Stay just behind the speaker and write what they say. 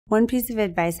One piece of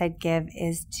advice I'd give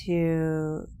is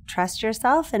to trust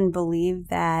yourself and believe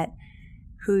that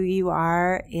who you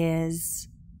are is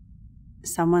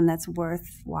someone that's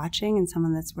worth watching and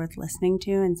someone that's worth listening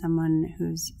to and someone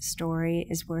whose story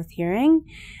is worth hearing.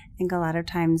 I think a lot of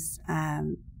times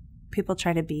people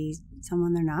try to be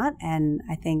someone they're not, and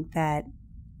I think that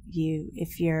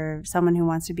if you're someone who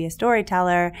wants to be a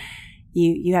storyteller,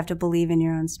 you have to believe in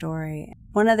your own story.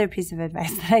 One other piece of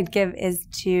advice that I'd give is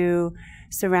to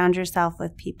surround yourself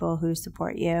with people who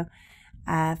support you.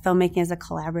 Filmmaking is a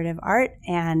collaborative art,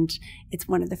 and it's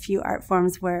one of the few art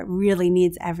forms where it really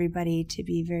needs everybody to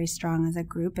be very strong as a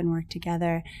group and work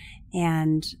together.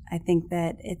 And I think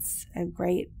that it's a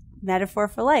great metaphor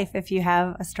for life. If you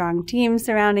have a strong team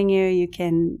surrounding you, you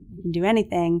can do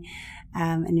anything,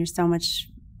 and you're so much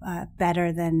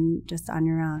better than just on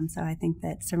your own. So I think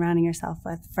that surrounding yourself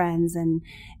with friends and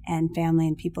family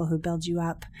and people who build you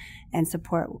up and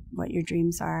support what your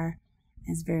dreams are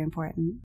is very important.